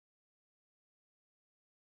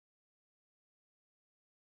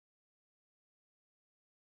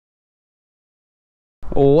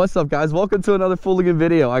What's up, guys? Welcome to another Fooligan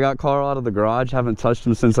video. I got Carl out of the garage. Haven't touched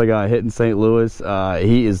him since I got hit in St. Louis.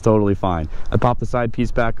 He is totally fine. I popped the side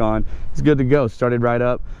piece back on. He's good to go. Started right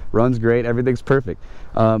up. Runs great. Everything's perfect.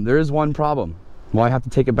 There is one problem. Well, I have to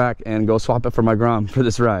take it back and go swap it for my Grom for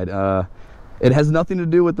this ride. It has nothing to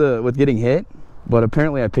do with getting hit, but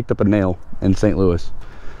apparently I picked up a nail in St. Louis.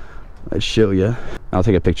 I'll show you. I'll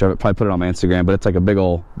take a picture of it, probably put it on my Instagram, but it's like a big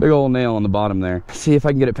old nail on the bottom there. See if I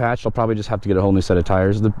can get it patched. I'll probably just have to get a whole new set of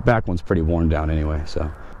tires. The back one's pretty worn down anyway, so.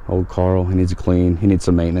 Old Carl, he needs a clean. He needs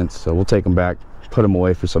some maintenance, so we'll take him back, put him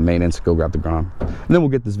away for some maintenance, go grab the Grom. And then we'll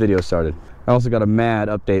get this video started. I also got a mad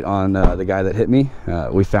update on the guy that hit me.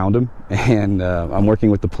 We found him, and I'm working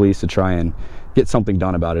with the police to try and get something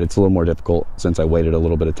done about it. It's a little more difficult since I waited a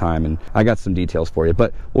little bit of time, and I got some details for you,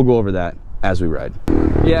 but we'll go over that as we ride.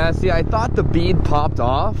 Yeah, see, I thought the bead popped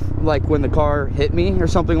off like when the car hit me or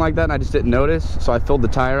something like that, and I just didn't notice, so I filled the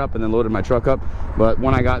tire up and then loaded my truck up. But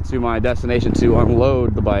when I got to my destination to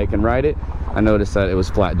unload the bike and ride it, I noticed that it was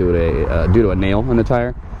flat due to a nail in the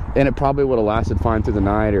tire, and it probably would have lasted fine through the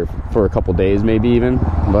night or for a couple days maybe even,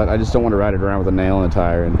 but I just don't want to ride it around with a nail in the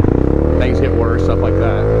tire and things get worse, stuff like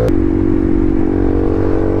that.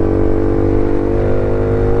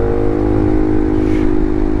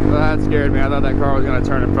 That scared me. I thought that car was going to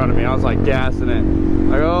turn in front of me. I was like gassing it.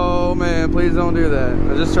 Like, oh man, please don't do that.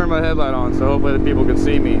 I just turned my headlight on so hopefully the people can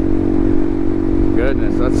see me.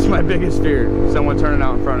 Goodness, that's my biggest fear. Someone turning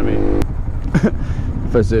out in front of me.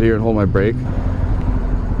 If I sit here and hold my brake.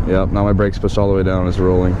 Yep, now my brake's pushed all the way down. It's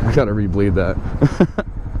rolling. I got to re-bleed that.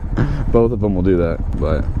 Both of them will do that.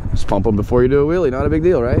 But just pump them before you do a wheelie. Not a big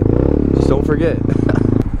deal, right? Just don't forget.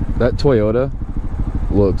 That Toyota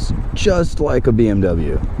looks just like a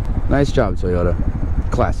BMW. Nice job, Toyota.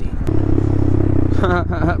 Classy.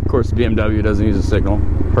 Of course, BMW doesn't use a signal.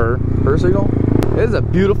 Per signal. It is a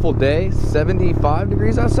beautiful day. 75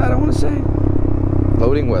 degrees outside, I want to say.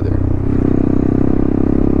 Loading weather.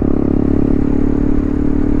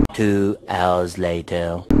 2 hours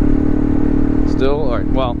later. Still, all right,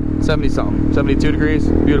 well, 70 something, 72 degrees,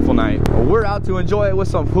 beautiful night. We're out to enjoy it with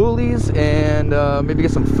some foolies and maybe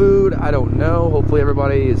get some food. I don't know. Hopefully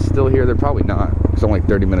everybody is still here. They're probably not, because I'm like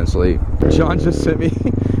 30 minutes late. John just sent me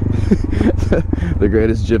the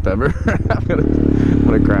greatest GIF ever. I'm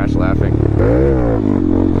gonna crash laughing.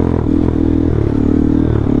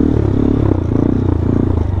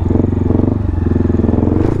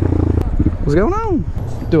 What's going on?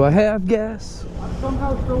 Do I have gas? I'm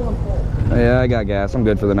somehow still on full. Yeah, I got gas. I'm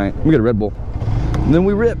good for the night. We get a Red Bull. And then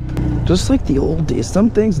we rip. Just like the old days. Some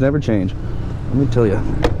things never change. Let me tell you. Your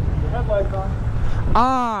headlights on.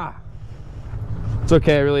 Ah! It's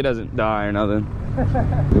okay. It really doesn't die or nothing.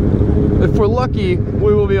 If we're lucky,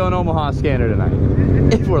 we will be on Omaha Scanner tonight.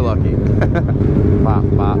 If we're lucky.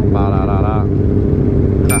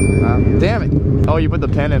 Damn it. Oh, you put the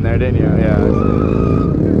pen in there, didn't you? Yeah.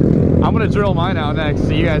 I'm gonna drill mine out next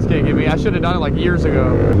so you guys can't get me. I should have done it like years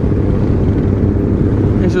ago.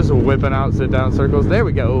 He's just whipping out sit down circles. There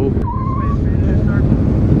we go.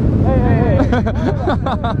 Hey.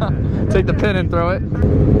 Take the pin and throw it.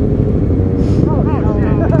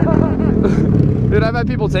 Dude, I've had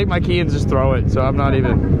people take my key and just throw it, so I'm not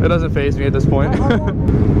even, it doesn't faze me at this point.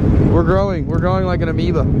 We're growing like an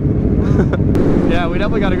amoeba. Yeah, we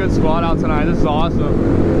definitely got a good squad out tonight. This is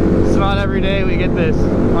awesome. It's not every day we get this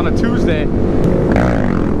on a Tuesday.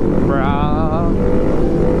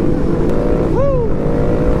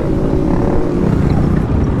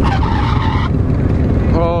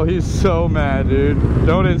 Oh, he's so mad, dude.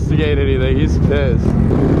 Don't instigate anything. He's pissed.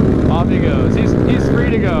 Off he goes. He's free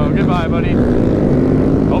to go. Goodbye, buddy.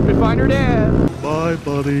 Hope you find your dad. Bye,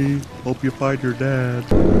 buddy. Hope you find your dad.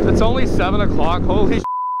 It's only 7 o'clock. Holy shit.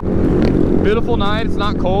 Beautiful night. It's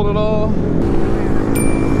not cold at all.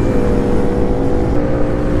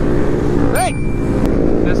 Hey!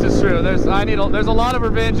 This is true. There's a lot of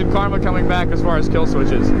revenge and karma coming back as far as kill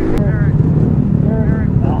switches.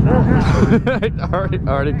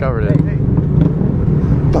 already covered it.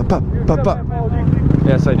 Pop.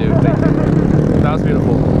 Yes, I do. Thank you. That was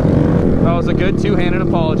beautiful. That was a good two-handed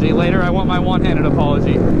apology. Later, I want my one-handed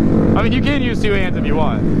apology. I mean, you can use 2 hands if you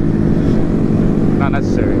want. Not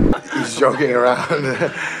necessary. He's joking around.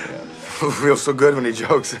 Feels so good when he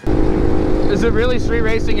jokes. Is it really street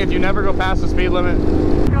racing if you never go past the speed limit?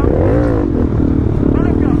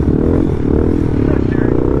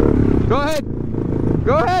 Go ahead.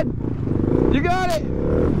 Go ahead. You got it.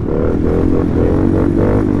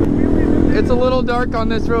 It's a little dark on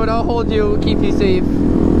this road. I'll hold you, keep you safe.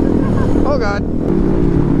 Oh God.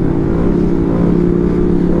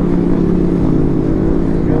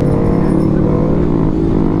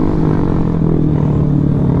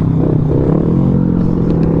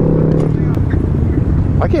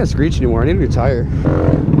 can't screech anymore. I need a new tire.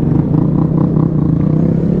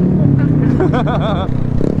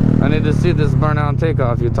 I need to see this burnout and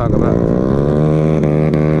takeoff you talk about.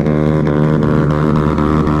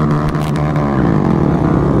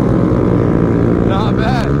 Not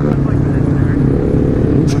bad.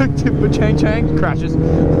 Chang crashes.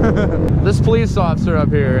 This police officer up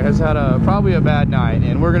here has had probably a bad night,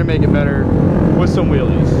 and we're gonna make it better with some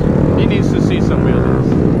wheelies. He needs to see some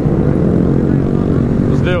wheelies.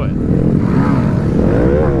 Let's do it.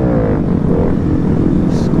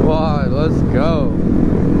 Squad, let's go.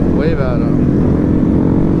 Wave at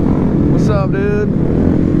him. What's up, dude?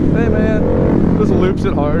 Hey, man. Just loops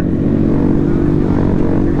it hard.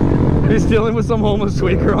 He's dealing with some homeless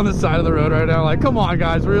tweaker on the side of the road right now. Like, come on,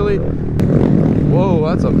 guys, really? Whoa,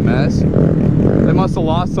 that's a mess. They must have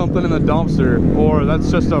lost something in the dumpster, or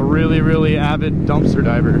that's just a really, really avid dumpster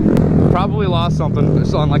diver. Probably lost something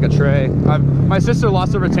just on like a tray. My sister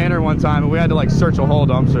lost a retainer one time, and we had to like search a whole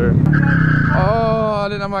dumpster. Oh, I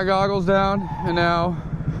didn't have my goggles down, and now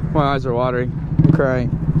my eyes are watering. I'm crying.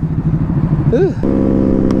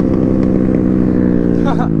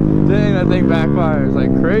 Dang, that thing backfires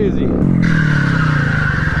like crazy.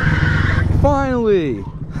 Finally!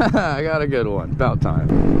 I got a good one. About time.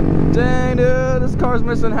 Dang, dude, this car's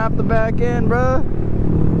missing half the back end, bruh.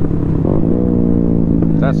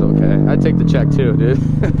 That's okay. I'd take the check too, dude.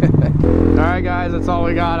 Alright, guys, that's all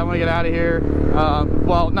we got. I'm gonna get out of here.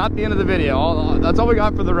 Well, not the end of the video. That's all we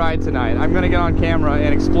got for the ride tonight. I'm gonna get on camera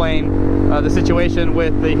and explain the situation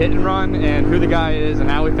with the hit and run and who the guy is and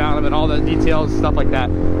how we found him and all the details, stuff like that.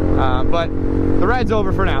 But the ride's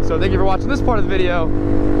over for now. So thank you for watching this part of the video.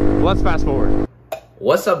 Let's fast forward.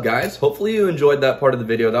 What's up, guys? Hopefully you enjoyed that part of the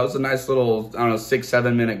video. That was a nice little, I don't know,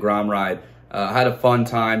 6-7 minute Grom ride. I had a fun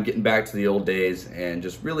time getting back to the old days and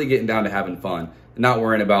just really getting down to having fun and not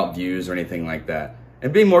worrying about views or anything like that.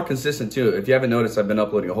 And being more consistent too. If you haven't noticed, I've been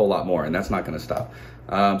uploading a whole lot more, and that's not going to stop.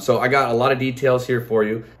 So I got a lot of details here for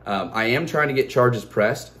you. I am trying to get charges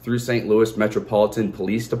pressed through St. Louis Metropolitan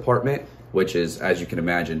Police Department, which is, as you can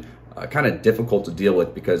imagine, kind of difficult to deal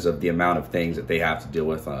with because of the amount of things that they have to deal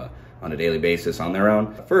with on a daily basis on their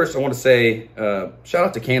own. First, I want to say shout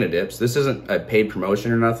out to Canadips. This isn't a paid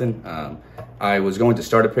promotion or nothing. I was going to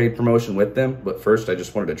start a paid promotion with them, but first I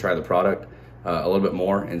just wanted to try the product a little bit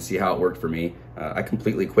more and see how it worked for me. I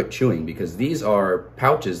completely quit chewing because these are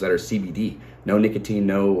pouches that are CBD, no nicotine,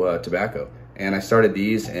 no tobacco. And I started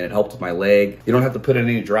these and it helped with my leg. You don't have to put in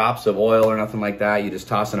any drops of oil or nothing like that. You just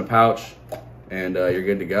toss in a pouch and you're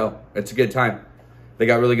good to go. It's a good time. They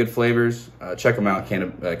got really good flavors. Check them out,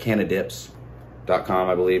 Canadips.com,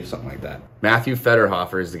 I believe, something like that. Matthew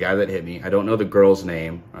FEDERHOFER is the guy that hit me. I don't know the girl's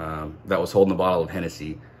name that was holding the bottle of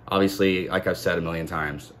Hennessy. Obviously, like I've said a million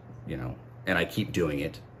times, you know, and I keep doing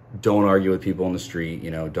it. Don't argue with people in the street, you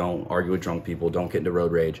know, don't argue with drunk people, don't get into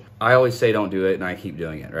road rage. I always say don't do it, and I keep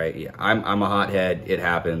doing it, right? Yeah, I'm a hothead, it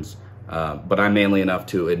happens, but I'm manly enough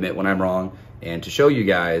to admit when I'm wrong and to show you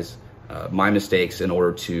guys my mistakes in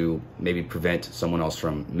order to maybe prevent someone else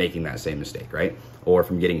from making that same mistake, right? Or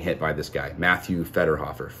from getting hit by this guy, Matthew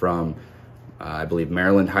FEDERHOFER from, I believe,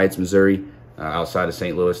 Maryland Heights, Missouri, outside of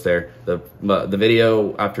St. Louis there. The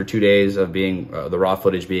video, after 2 days of being, the raw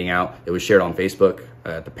footage being out, it was shared on Facebook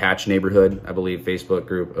at the Patch neighborhood, I believe, Facebook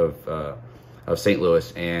group of St.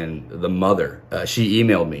 Louis, and the mother, she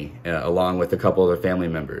emailed me along with a couple other family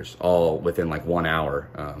members, all within like 1 hour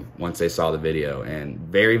once they saw the video, and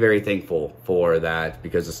very, very thankful for that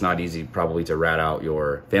because it's not easy probably to rat out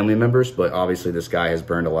your family members, but obviously this guy has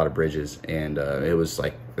burned a lot of bridges, and it was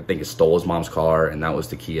like, I think he stole his mom's car, and that was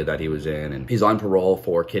the Kia that he was in, and he's on parole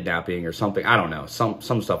for kidnapping or something. I don't know, some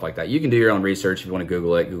stuff like that. You can do your own research if you want to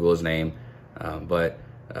Google it, Google his name, but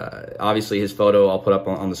obviously his photo I'll put up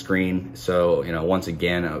on the screen, so you know, once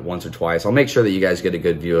again, once or twice, I'll make sure that you guys get a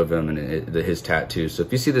good view of him and his tattoo. So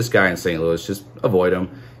if you see this guy in St. Louis, just avoid him.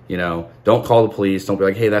 You know, don't call the police, don't be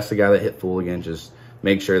like, hey, that's the guy that hit Fooligan. Just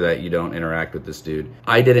make sure that you don't interact with this dude.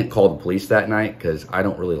 I didn't call the police that night because I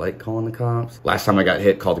don't really like calling the cops. Last time I got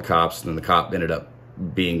hit, called the cops, and then the cop ended up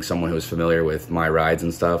being someone who was familiar with my rides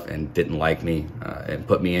and stuff and didn't like me and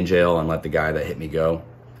put me in jail and let the guy that hit me go.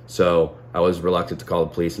 So I was reluctant to call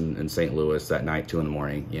the police in St. Louis that night, 2 in the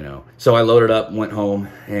morning, you know. So I loaded up, went home,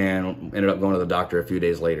 and ended up going to the doctor a few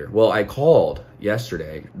days later. Well, I called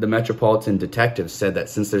yesterday. The Metropolitan detective said that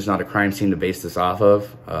since there's not a crime scene to base this off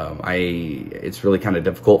of, it's really kind of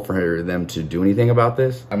difficult for them to do anything about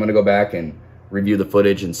this. I'm gonna go back and review the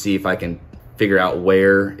footage and see if I can figure out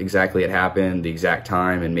where exactly it happened, the exact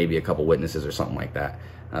time, and maybe a couple witnesses or something like that.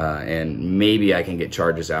 And maybe I can get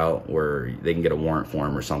charges out where they can get a warrant for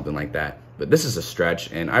him or something like that. But this is a stretch,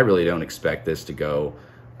 and I really don't expect this to go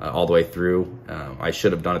all the way through. I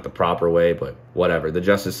should have done it the proper way, but whatever. The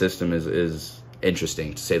justice system is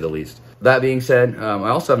interesting, to say the least. That being said, I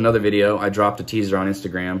also have another video. I dropped a teaser on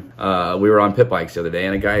Instagram. We were on pit bikes the other day,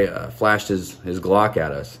 and a guy flashed his Glock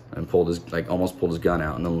at us and pulled his, almost pulled his gun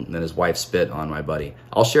out, and then his wife spit on my buddy.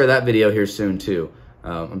 I'll share that video here soon too.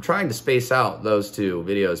 I'm trying to space out those two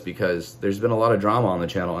videos because there's been a lot of drama on the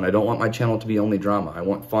channel, and I don't want my channel to be only drama. I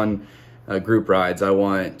want fun group rides. I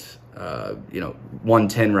want, you know,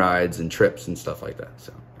 110 rides and trips and stuff like that.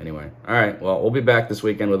 So anyway, all right, well, we'll be back this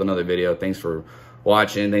weekend with another video. Thanks for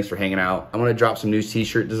watching. Thanks for hanging out. I'm gonna drop some new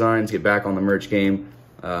t-shirt designs, get back on the merch game,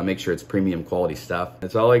 make sure it's premium quality stuff.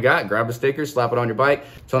 That's all I got. Grab a sticker, slap it on your bike.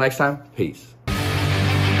 Till next time, peace.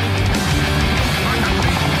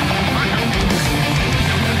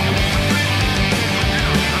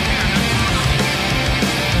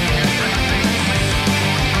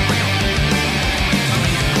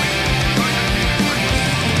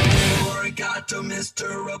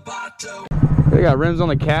 They got rims on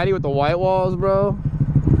the Caddy with the white walls, bro.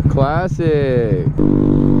 Classic.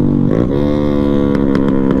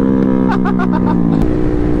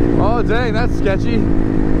 Oh dang, that's sketchy.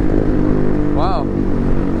 Wow,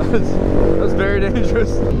 that's very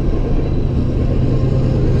dangerous.